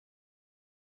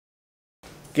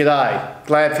G'day,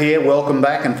 Glav here, welcome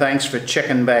back and thanks for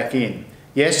checking back in.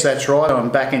 Yes, that's right, I'm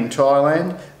back in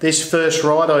Thailand. This first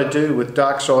ride I do with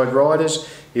Darkside Riders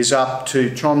is up to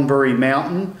Chonburi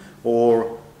Mountain,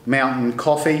 or Mountain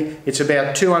Coffee. It's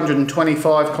about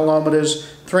 225 kilometres,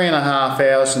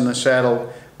 3.5 hours in the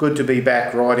saddle. Good to be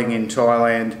back riding in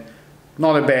Thailand.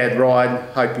 Not a bad ride,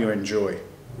 hope you enjoy.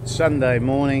 Sunday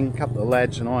morning, a couple of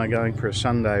lads and I are going for a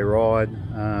Sunday ride,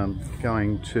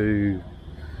 going to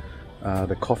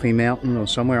the Coffee Mountain or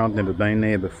somewhere. I've never been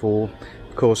there before.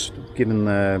 Of course, given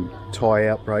the Thai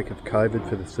outbreak of COVID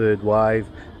for the third wave,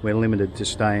 we're limited to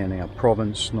stay in our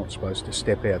province, not supposed to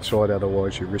step outside,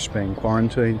 otherwise you risk being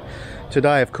quarantined.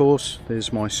 Today, of course,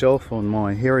 there's myself on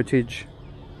my Heritage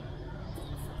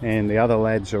and the other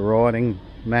lads are riding.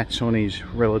 Matt's on his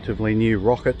relatively new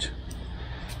Rocket,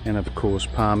 and of course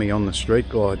Palmy on the Street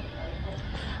Glide.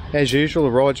 As usual,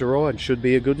 a ride's a ride, should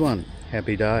be a good one.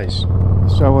 Happy days.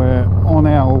 So we're on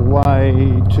our way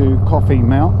to Coffee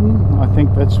Mountain, I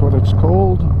think that's what it's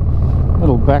called.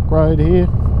 Little back road here,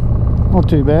 not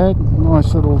too bad,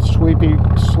 nice little sweepy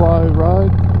slow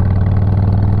road.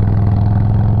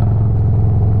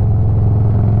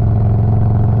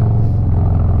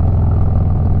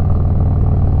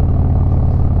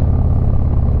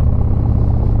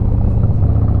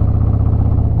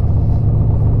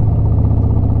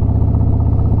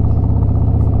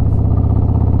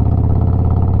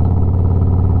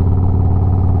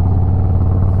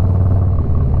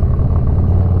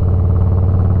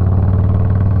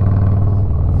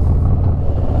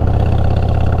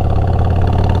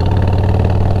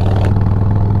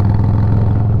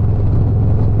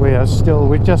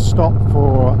 We just stopped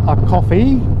for a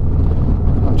coffee.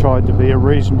 I tried to be a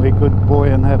reasonably good boy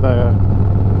and have a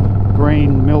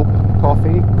green milk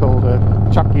coffee called a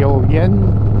Chakyo Yen.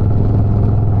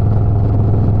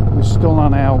 We're still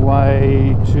on our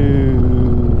way to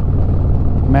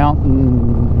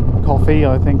Mountain Coffee,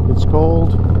 I think it's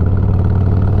called.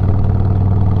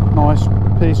 Nice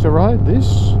piece of road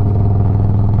this.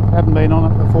 Haven't been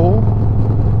on it before.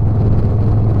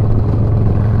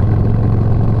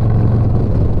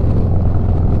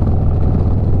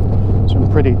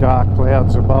 Pretty dark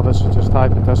clouds above us, I just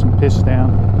hope it doesn't piss down.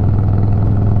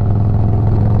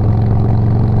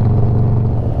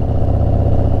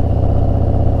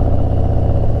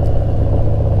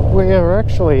 We are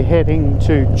actually heading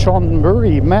to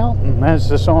Chonburi Mountain, as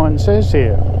the sign says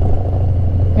here.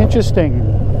 Interesting.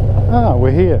 Ah,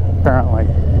 we're here apparently.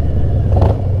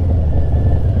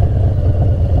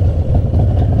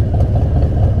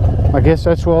 I guess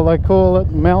that's why they call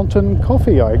it Mountain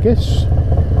Coffee, I guess.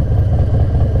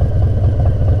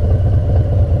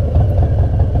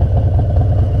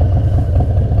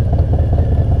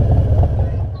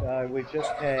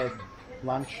 Just had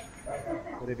lunch,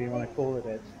 whatever you want to call it,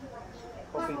 at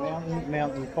Coffee Mountain,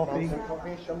 Mountain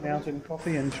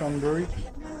Coffee in Chonburi.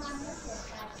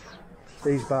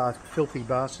 These filthy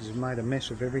bastards have made a mess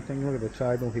of everything. Look at the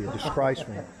table here,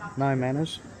 disgraceful, no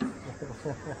manners.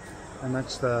 And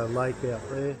that's the lake out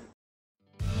there.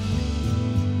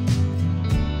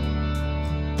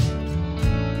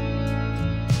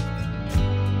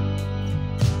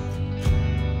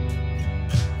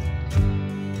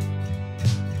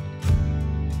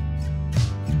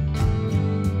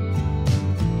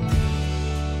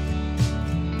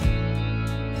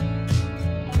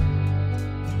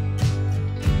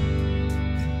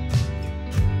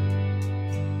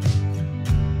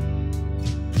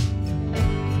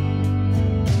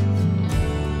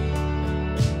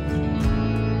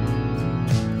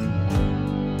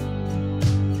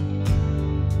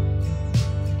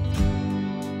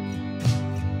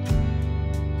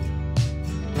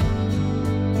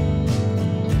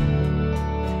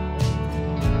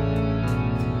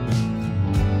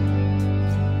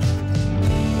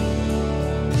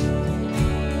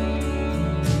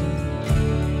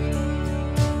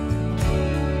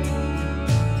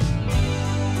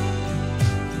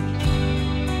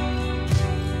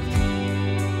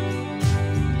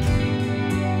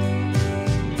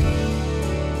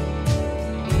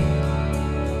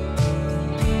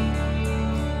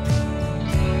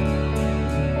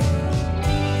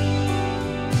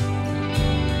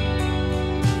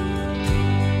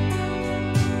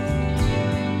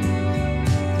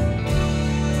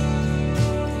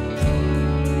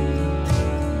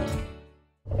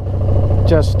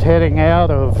 Just heading out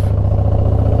of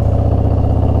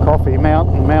Coffee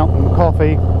Mountain, Mountain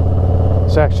Coffee.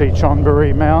 It's actually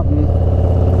Chonburi Mountain.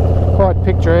 Quite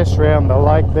picturesque around the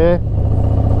lake there.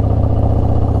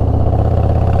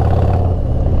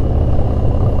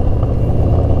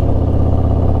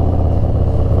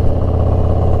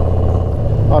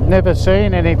 I've never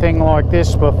seen anything like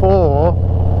this before.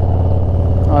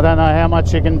 I don't know how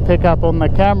much you can pick up on the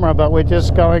camera, but we're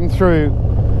just going through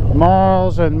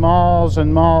miles and miles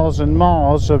and miles and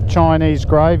miles of Chinese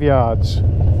graveyards.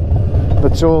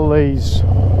 It's all these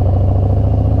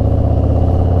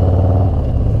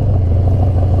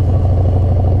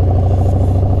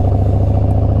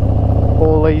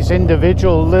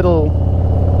individual little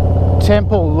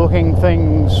temple looking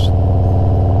things.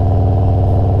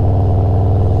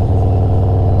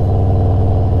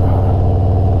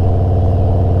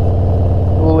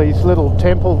 All these little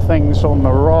temple things on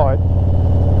the right.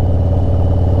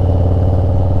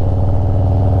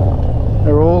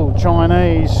 They're all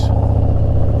Chinese,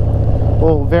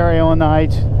 all very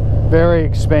ornate, very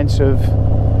expensive.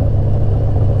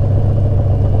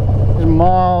 There's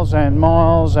miles and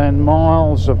miles and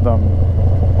miles of them.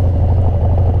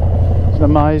 It's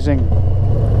amazing.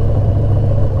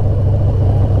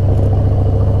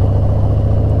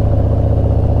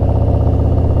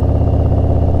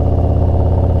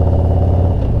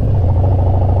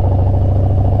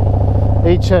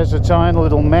 Each has its own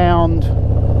little mound,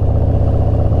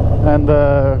 and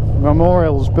the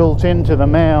memorial's built into the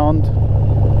mound.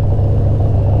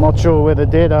 Not sure where the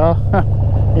dead are.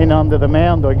 In under the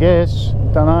mound, I guess.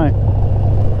 Don't know.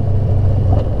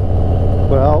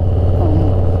 Well,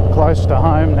 I'm close to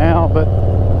home now, but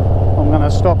I'm going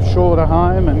to stop short of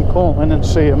home and call in and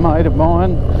see a mate of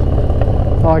mine.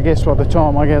 I guess by the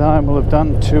time I get home we'll have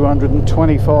done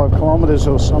 225 kilometres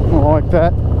or something like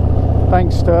that.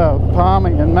 Thanks to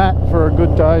Palmy and Matt for a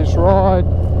good day's ride.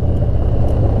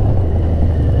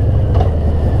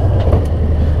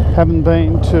 Haven't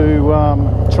been to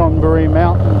Chonburi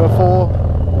Mountain before.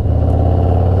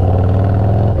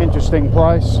 Interesting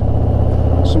place.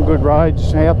 Some good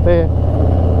roads out there.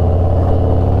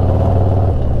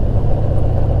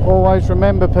 Always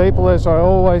remember, people, as I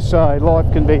always say,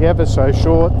 life can be ever so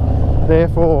short.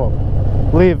 Therefore,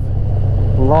 live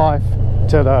life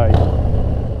today.